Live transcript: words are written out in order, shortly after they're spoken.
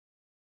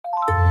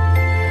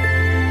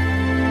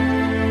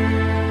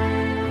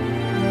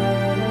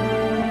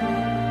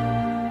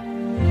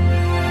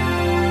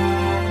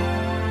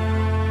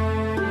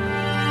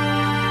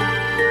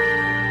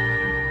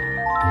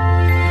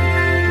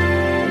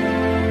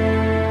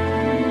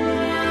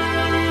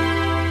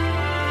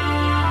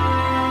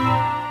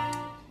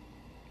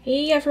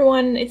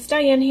everyone, it's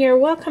Dyanne here.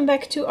 Welcome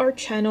back to our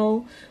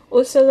channel.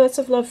 Also lots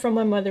of love from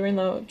my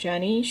mother-in-law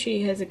Janny.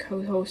 She has a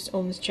co-host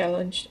on this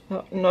challenge.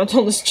 Not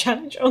on this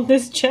challenge, on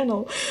this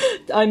channel.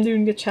 I'm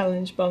doing the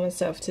challenge by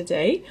myself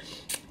today.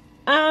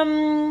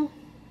 What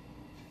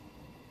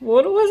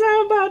was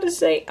I about to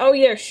say? Oh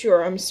yeah,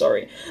 sure, I'm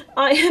sorry.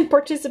 I am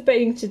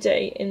participating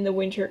today in the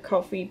Winter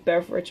Coffee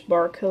Beverage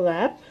Bar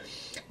Collab,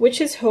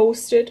 which is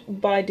hosted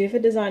by Diva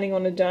Designing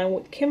on a Dime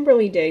with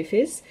Kimberly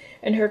Davis,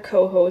 and her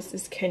co-host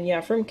is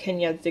Kenya from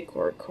Kenya's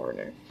Decor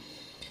Corner.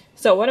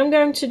 So what I'm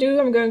going to do,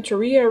 I'm going to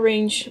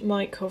rearrange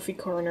my coffee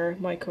corner,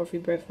 my coffee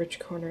beverage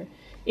corner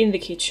in the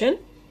kitchen.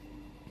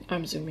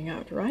 I'm zooming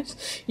out,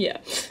 right? Yeah.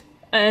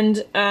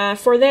 And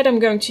for that I'm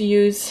going to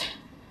use,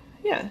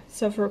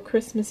 several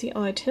Christmassy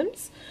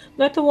items.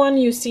 Not the one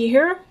you see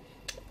here.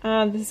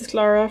 This is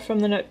Clara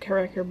from the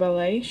Nutcracker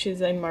Ballet.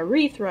 She's in my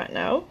wreath right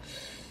now.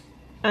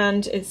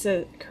 And it's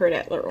a Kurt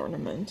Adler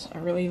ornament. I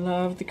really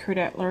love the Kurt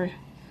Adler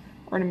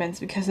ornaments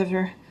because of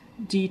their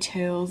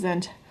details,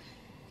 and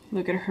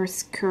look at her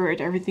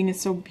skirt. Everything is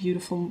so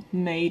beautiful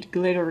made,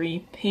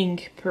 glittery,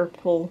 pink,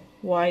 purple,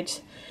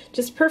 white.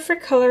 Just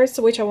perfect colors,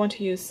 which I want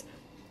to use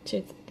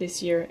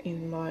this year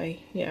in my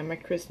my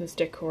Christmas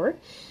decor.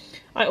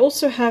 I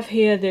also have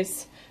here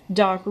this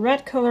dark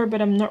red color,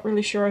 but I'm not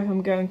really sure if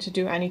I'm going to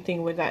do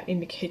anything with that in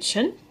the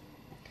kitchen.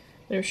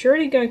 But I'm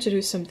surely going to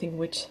do something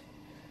with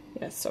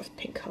soft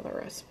pink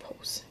color, I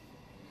suppose.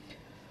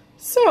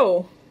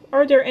 So,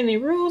 are there any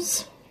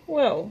rules?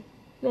 Well,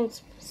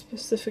 not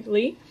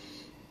specifically.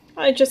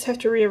 I just have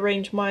to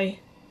rearrange my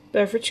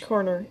beverage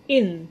corner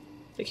in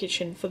the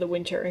kitchen for the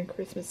winter and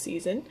Christmas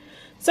season.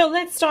 So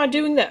let's start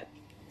doing that.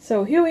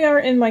 So here we are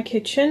in my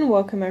kitchen.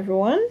 Welcome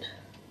everyone.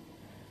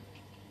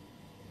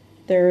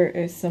 There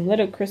is some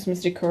little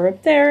Christmas decor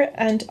up there,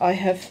 and I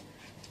have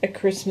a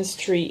Christmas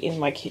tree in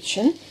my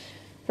kitchen.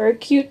 Very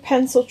cute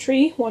pencil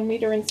tree, 1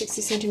 meter and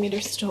 60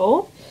 centimeters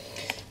tall.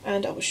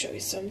 And I will show you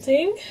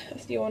something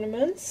of the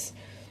ornaments.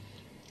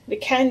 The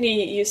candy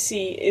you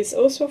see is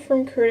also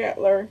from Kurt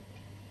Adler,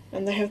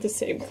 and they have the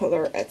same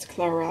color as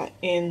Clara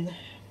in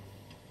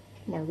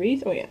my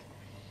wreath. Oh yeah.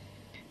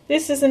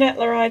 This is an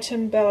Adler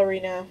item,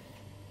 ballerina.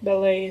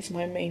 Ballet is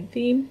my main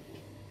theme.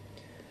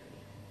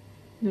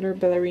 Another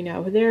ballerina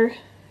over there.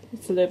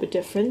 It's a little bit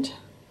different.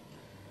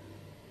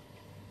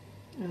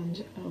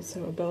 And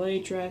also a ballet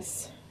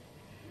dress.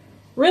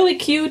 Really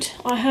cute.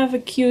 I have a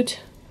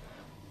cute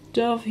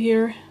dove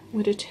here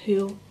with a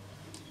tail.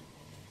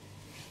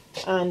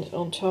 And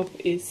on top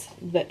is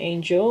the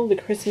angel, the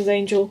Christmas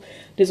angel.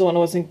 This one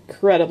was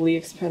incredibly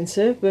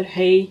expensive, but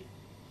hey,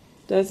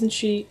 doesn't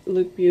she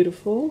look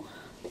beautiful?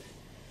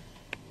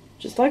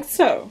 Just like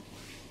so.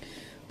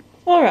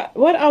 Alright,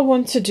 what I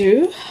want to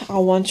do, I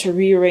want to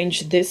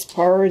rearrange this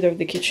part of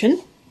the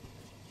kitchen,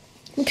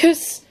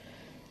 because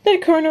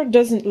that corner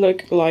doesn't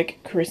look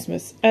like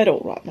Christmas at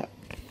all right now.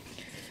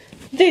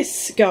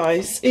 This,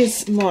 guys,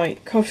 is my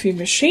coffee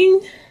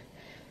machine.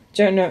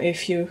 Don't know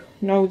if you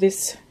know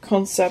this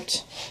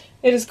concept.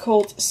 It is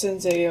called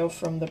Senseo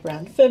from the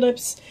brand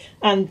Philips,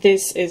 and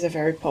this is a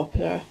very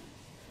popular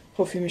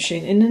coffee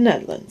machine in the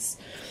Netherlands.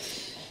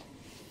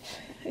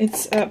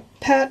 It's a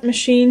pad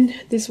machine.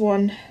 This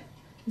one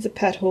is a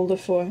pad holder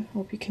for,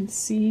 hope you can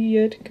see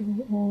it.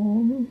 Go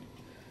on.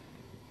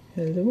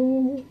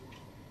 Hello.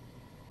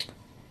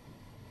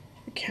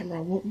 The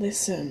camera won't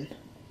listen.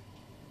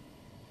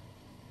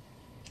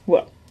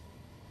 Well,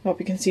 I hope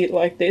you can see it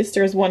like this.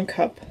 There's one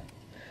cup.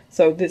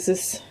 So this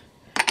is,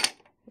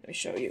 let me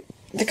show you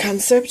the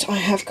concept. I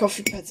have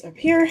coffee pads up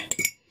here.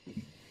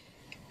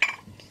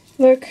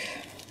 Look,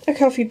 a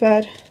coffee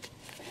pad.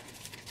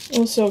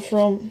 Also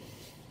from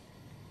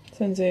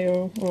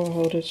Senseo. Oh,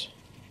 hold it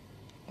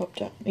up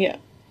down. Yeah,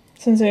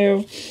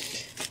 Senseo.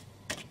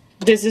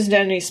 This isn't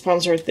any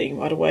sponsored thing,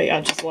 by the way.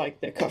 I just like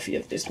the coffee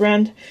of this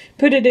brand.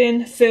 Put it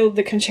in, fill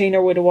the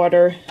container with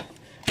water,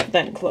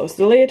 then close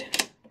the lid.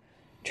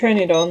 Turn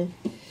it on,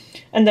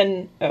 and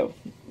then, oh,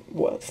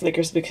 well, it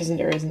flickers because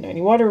there isn't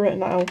any water right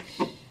now.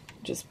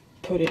 Just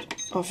put it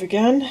off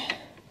again.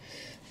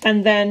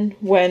 And then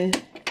when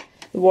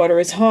the water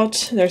is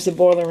hot, there's a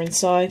boiler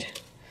inside.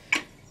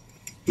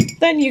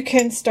 Then you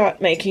can start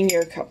making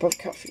your cup of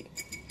coffee.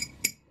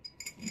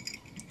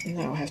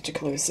 Now I have to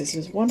close this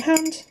with one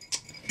hand.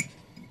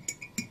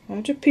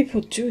 How do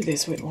people do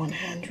this with one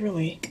hand,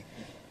 really?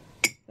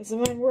 There's a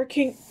man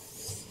working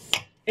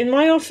in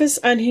my office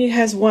and he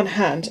has one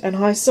hand, and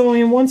I saw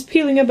him once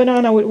peeling a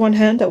banana with one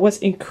hand. That was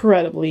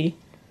incredibly...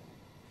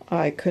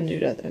 I couldn't do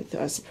that,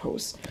 I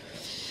suppose.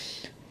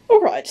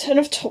 Alright,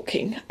 enough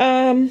talking.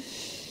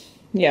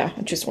 Yeah,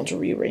 I just want to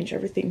rearrange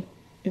everything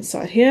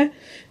inside here.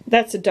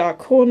 That's a dark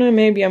corner.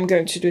 Maybe I'm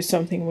going to do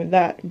something with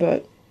that,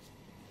 but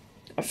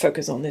I'll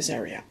focus on this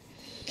area.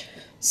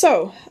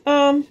 So,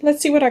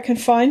 let's see what I can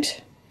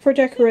find for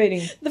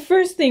decorating. The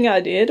first thing I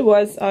did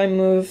was I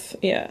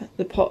moved,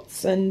 the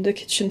pots and the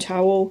kitchen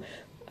towel,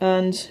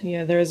 and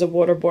there's a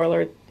water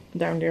boiler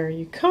down there.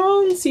 You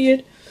can't see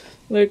it.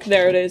 Look,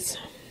 there it is.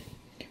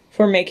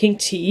 For making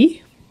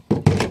tea.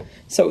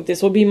 So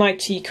this will be my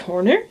tea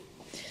corner.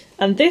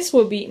 And this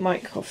will be my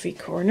coffee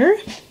corner.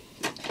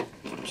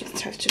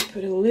 Just have to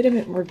put a little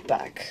bit more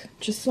back,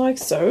 just like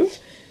so.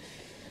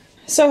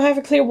 So I have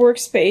a clear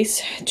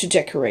workspace to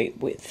decorate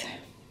with.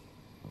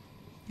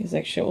 There's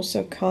actually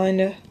also kind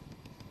of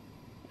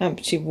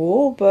empty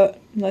wall,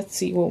 but let's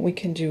see what we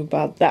can do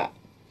about that.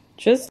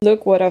 Just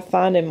look what I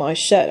found in my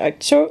shed. I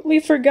totally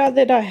forgot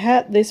that I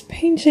had this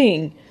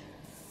painting.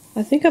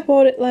 I think I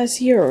bought it last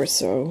year or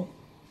so.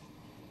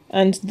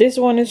 And this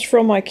one is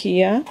from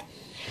IKEA.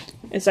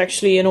 It's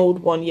actually an old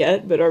one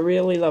yet, but I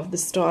really love the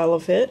style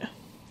of it.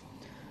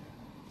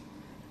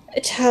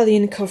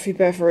 Italian coffee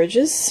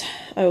beverages.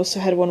 I also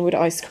had one with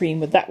ice cream,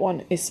 but that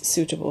one is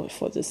suitable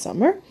for the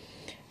summer.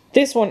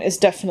 This one is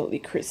definitely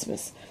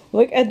Christmas.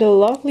 Look at the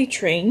lovely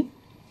train.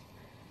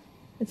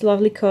 It's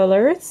lovely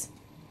colors.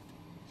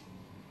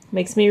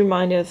 Makes me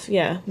remind of,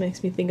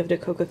 makes me think of the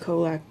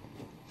Coca-Cola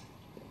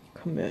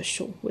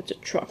commercial with the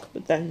truck,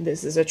 but then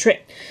this is a train.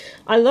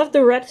 I love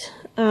the red.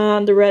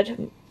 The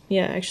red,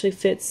 actually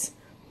fits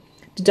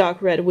the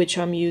dark red, which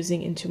I'm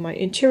using into my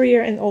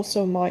interior and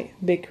also my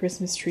big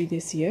Christmas tree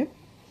this year.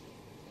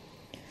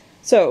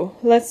 So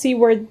let's see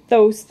where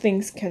those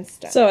things can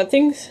stand. So I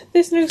think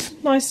this looks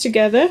nice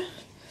together.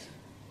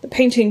 The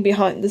painting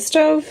behind the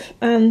stove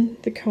and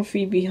the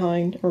coffee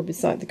behind or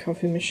beside the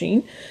coffee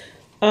machine.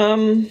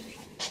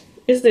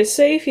 Is this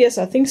safe? Yes,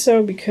 I think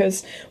so,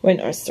 because when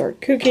I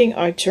start cooking,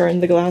 I turn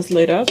the glass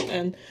lid up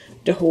and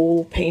the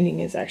whole painting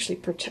is actually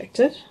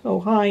protected. Oh,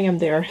 hi, I'm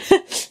there.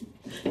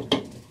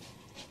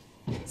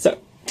 So,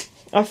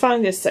 I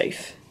found this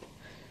safe.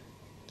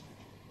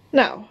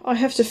 Now, I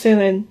have to fill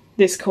in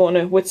this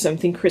corner with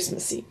something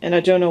Christmassy, and I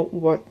don't know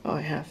what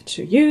I have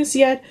to use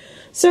yet,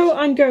 so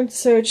I'm going to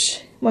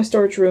search my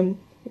storage room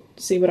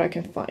to see what I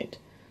can find.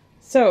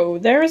 So,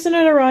 there is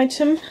another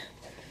item,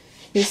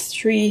 this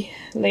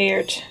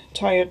 3-layered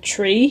tire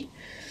tree.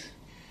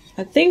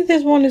 I think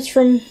this one is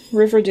from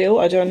Riverdale.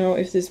 I don't know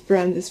if this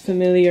brand is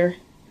familiar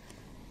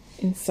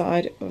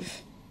inside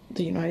of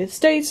the United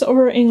States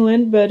or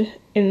England, but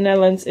in the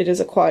Netherlands it is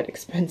a quite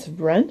expensive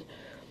brand.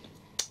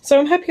 So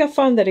I'm happy I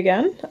found that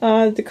again.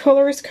 The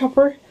color is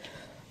copper.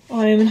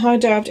 I am in high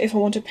doubt if I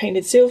want to paint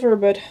it silver,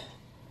 but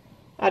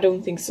I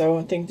don't think so.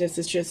 I think this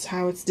is just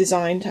how it's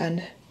designed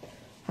and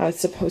how it's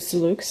supposed to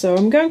look. So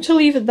I'm going to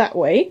leave it that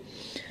way.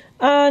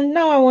 And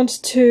now I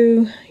want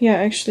to,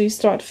 actually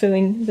start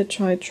filling the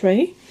chai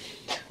tray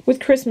with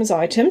Christmas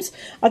items.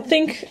 I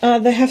think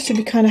they have to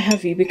be kind of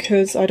heavy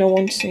because I don't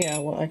want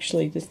to, well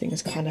actually this thing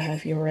is kind of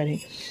heavy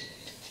already.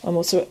 I'm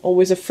also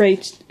always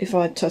afraid if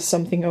I toss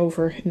something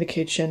over in the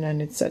kitchen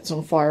and it sets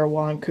on fire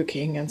while I'm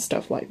cooking and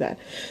stuff like that.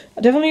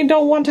 I definitely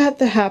don't want that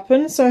to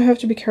happen, so I have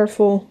to be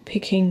careful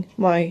picking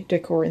my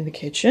decor in the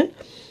kitchen.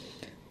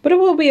 But it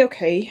will be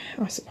okay,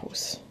 I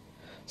suppose.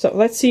 So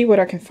let's see what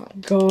I can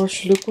find.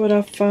 Gosh, look what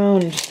I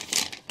found.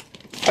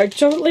 I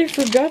totally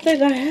forgot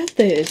that I had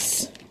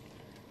this.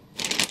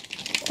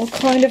 All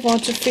kind of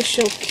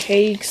artificial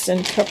cakes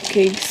and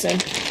cupcakes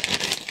and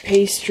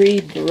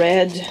pastry,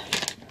 bread.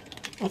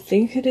 I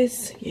think it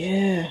is,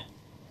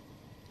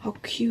 How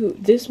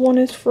cute. This one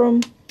is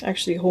from,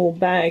 actually the whole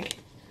bag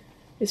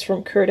is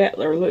from Kurt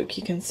Edler. Look,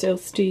 you can still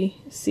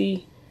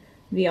see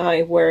the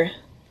eye where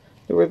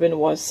the ribbon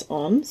was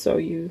on. So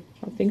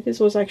I think this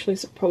was actually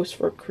supposed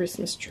for a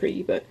Christmas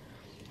tree, but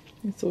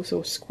it's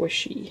also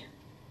squishy.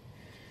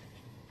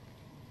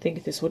 I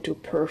think this will do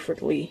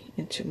perfectly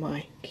into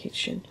my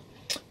kitchen.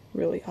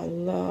 Really, I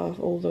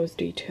love all those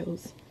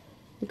details.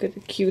 Look at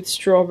the cute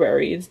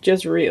strawberry, it's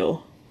just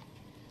real.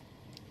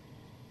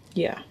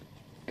 Yeah,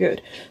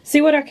 good.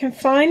 See what I can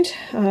find.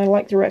 I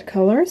like the red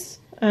colors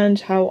and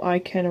how I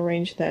can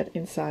arrange that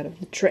inside of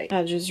the tray.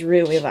 I just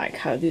really like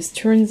how this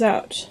turns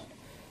out.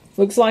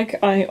 Looks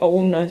like I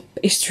own a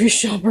pastry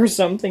shop or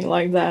something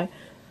like that.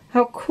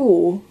 How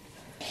cool.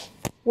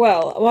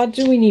 Well, what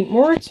do we need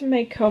more to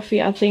make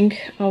coffee? I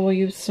think I will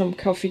use some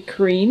coffee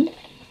cream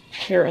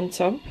here on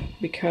top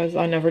because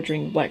I never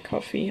drink black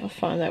coffee. I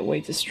find that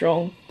way too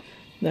strong.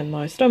 Then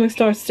my stomach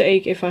starts to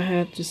ache if I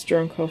have just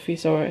strong coffee,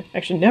 so I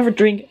actually never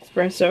drink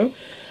espresso.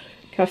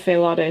 Cafe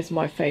latte is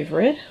my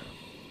favorite.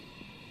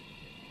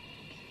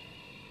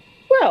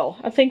 Well,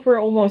 I think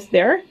we're almost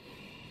there.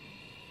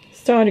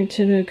 Starting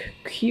to look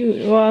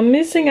cute. Well, I'm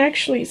missing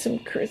actually some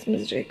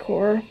Christmas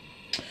decor.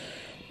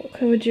 What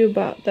can we do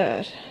about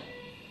that?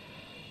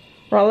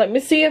 Well, let me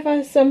see if I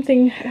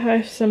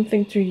have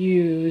something to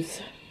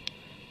use.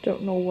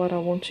 Don't know what I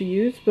want to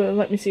use, but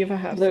let me see if I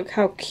have. Look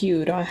how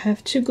cute. I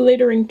have 2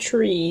 glittering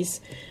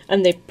trees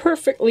and they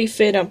perfectly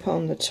fit up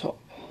on the top.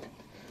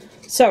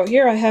 So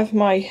here I have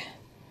my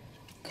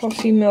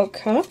coffee milk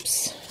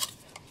cups.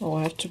 Oh,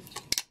 I have to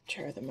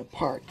tear them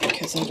apart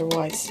because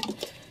otherwise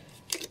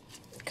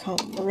I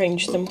can't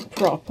arrange them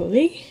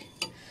properly.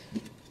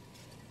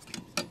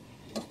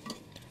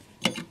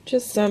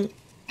 Just some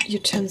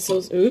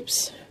utensils,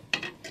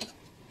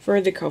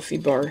 for the coffee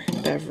bar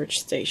beverage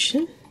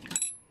station.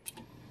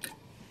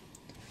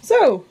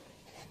 So,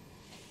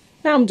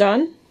 now I'm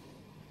done.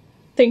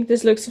 I think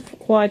this looks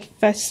quite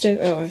festive.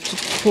 Oh, I have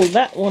to pull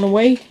that one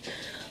away.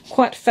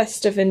 quite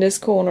festive in this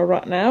corner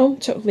right now,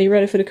 totally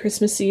ready for the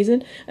Christmas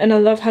season. And I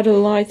love how the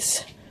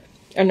lights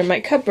under my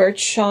cupboard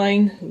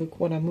shine. Look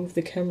when I move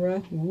the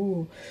camera.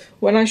 Ooh.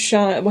 When I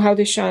shine, how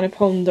they shine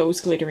upon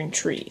those glittering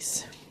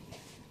trees.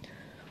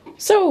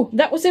 So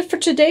that was it for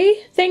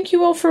today. Thank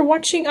you all for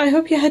watching. I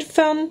hope you had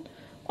fun.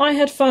 I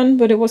had fun,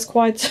 but it was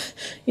quite,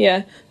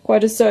 yeah,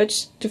 quite a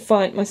search to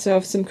find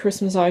myself some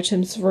Christmas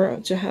items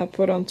to have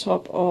put on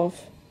top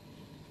of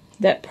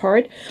that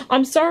part.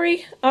 I'm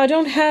sorry, I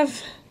don't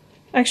have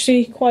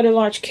actually quite a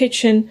large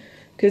kitchen,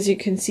 because you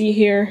can see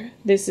here,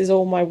 this is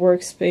all my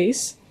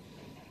workspace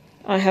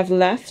I have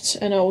left,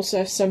 and I also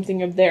have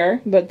something up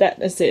there, but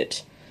that is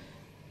it.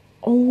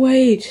 Oh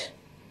wait,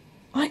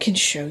 I can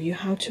show you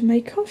how to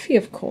make coffee,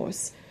 of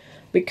course,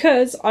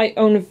 because I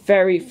own a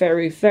very,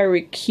 very,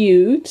 very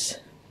cute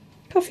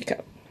coffee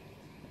cup.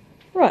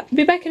 Right,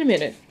 be back in a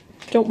minute.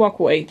 Don't walk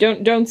away.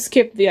 Don't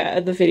skip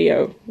the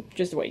video.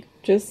 Just wait.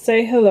 Just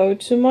say hello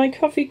to my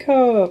coffee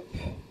cup.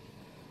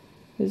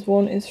 This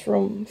one is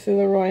from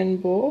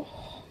Boch.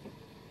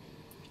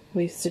 At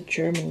least a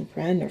German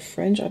brand or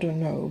French, I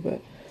don't know,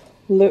 but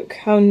look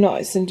how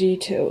nice and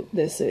detailed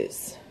this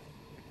is.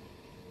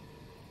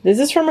 This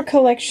is from a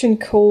collection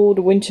called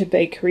Winter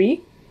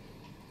Bakery,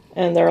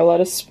 and there are a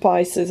lot of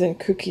spices and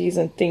cookies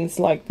and things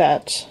like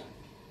that.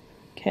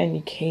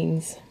 Candy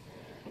canes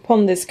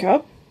upon this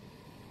cup.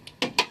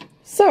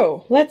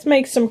 So let's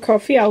make some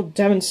coffee. I'll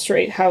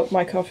demonstrate how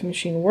my coffee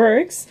machine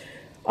works.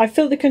 I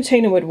filled the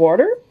container with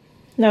water.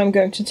 Now I'm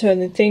going to turn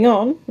the thing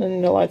on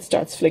and the light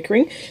starts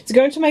flickering. It's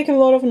going to make a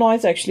lot of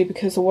noise actually,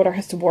 because the water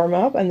has to warm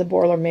up and the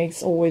boiler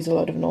makes always a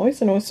lot of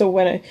noise, and also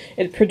when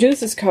it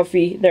produces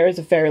coffee there is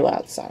a very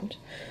loud sound.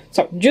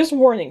 So just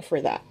warning for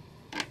that.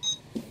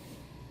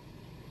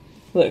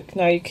 Look,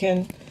 now you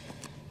can,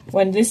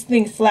 when this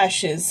thing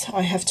flashes,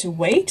 I have to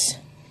wait.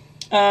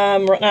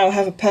 Right now I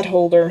have a pad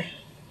holder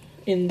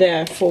in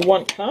there for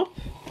 1 cup.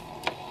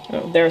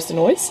 Oh, there's the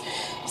noise.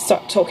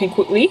 Start talking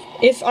quickly.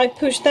 If I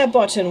push that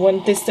button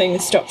when this thing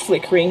stops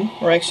flickering,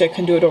 or actually I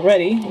can do it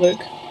already,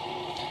 look,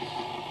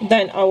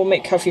 then I will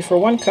make coffee for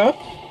 1 cup.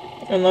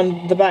 And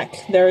on the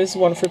back there is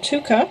one for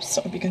 2 cups,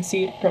 so if you can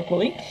see it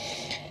properly.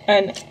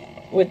 And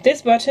with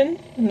this button,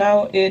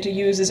 now it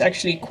uses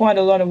actually quite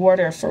a lot of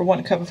water for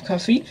 1 cup of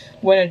coffee.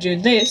 When I do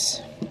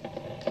this,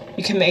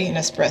 you can make an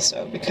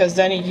espresso, because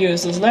then it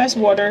uses less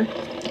water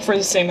for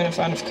the same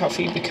amount of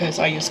coffee, because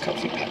I use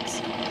coffee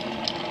pads.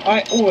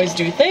 I always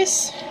do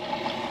this.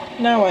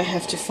 Now I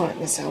have to find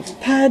myself a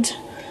pad.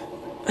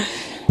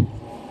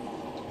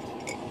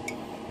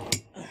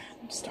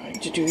 I'm starting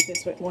to do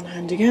this with one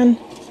hand again.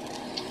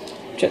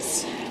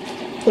 Just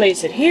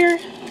place it here.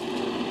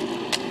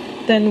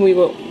 Then we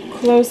will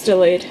close the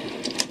lid.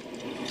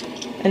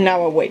 And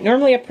now I'll wait.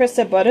 Normally I press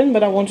that button,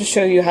 but I want to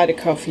show you how the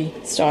coffee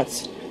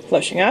starts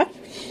flushing out.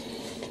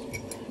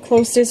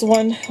 Close this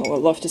one. Oh, I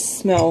love the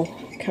smell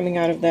coming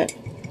out of that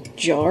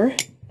jar.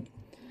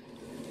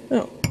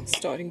 Oh, it's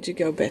starting to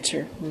go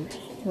better.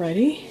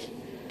 Ready?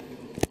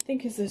 I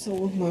think this is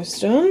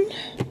almost done.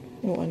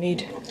 Oh, I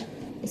need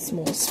a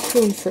small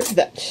spoon for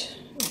that.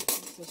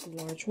 This is a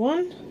large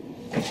one.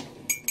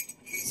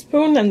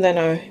 Spoon, and then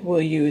I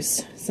will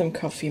use some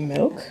coffee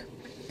milk.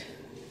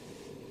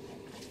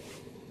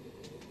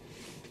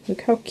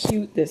 Look how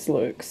cute this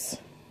looks.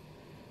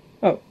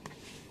 Oh.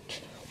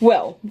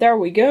 Well, there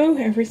we go.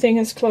 Everything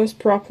is closed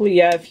properly.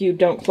 Yeah, if you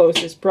don't close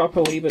this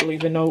properly but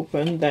leave it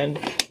open, then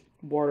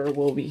water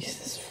will be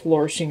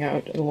flourishing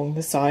out along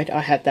the side.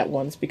 I had that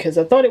once because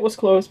I thought it was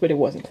closed, but it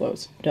wasn't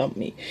closed. Dump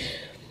me.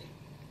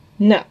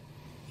 Now,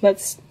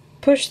 let's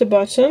push the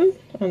button,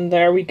 and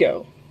there we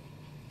go.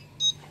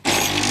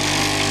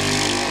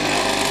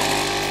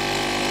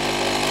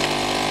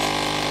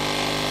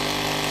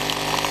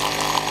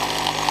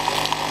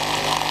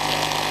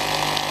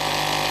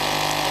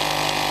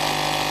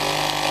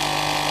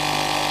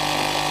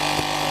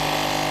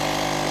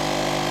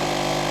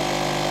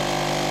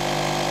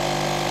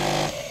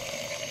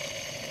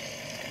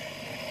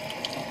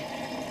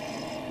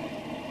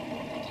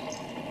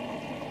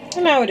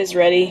 And now it is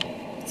ready.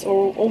 It's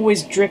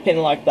always dripping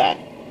like that.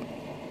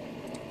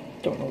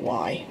 Don't know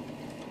why.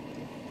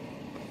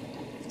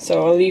 So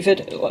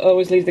I'll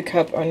always leave the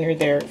cup under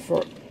there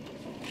for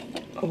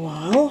a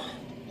while.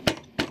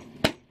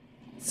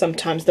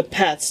 Sometimes the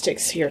pad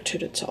sticks here to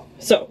the top.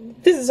 So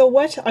this is all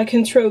wet. I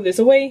can throw this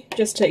away.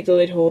 Just take the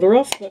lid holder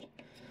off, but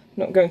I'm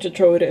not going to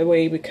throw it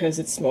away because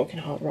it's smoking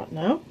hot right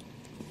now.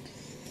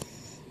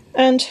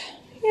 And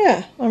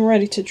yeah, I'm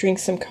ready to drink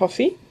some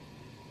coffee.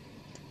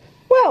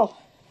 Well,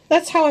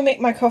 that's how I make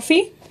my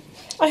coffee.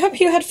 I hope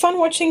you had fun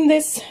watching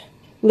this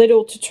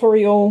little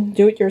tutorial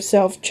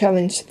do-it-yourself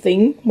challenge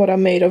thing, what I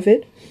made of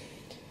it.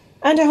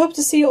 And I hope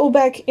to see you all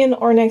back in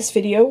our next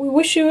video. We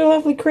wish you a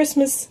lovely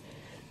Christmas,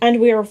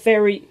 and we are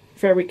very,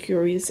 very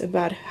curious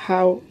about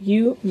how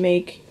you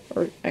make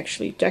or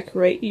actually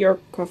decorate your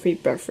coffee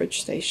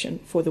beverage station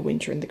for the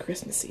winter and the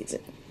Christmas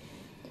season.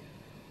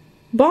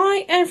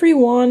 Bye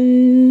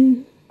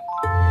everyone!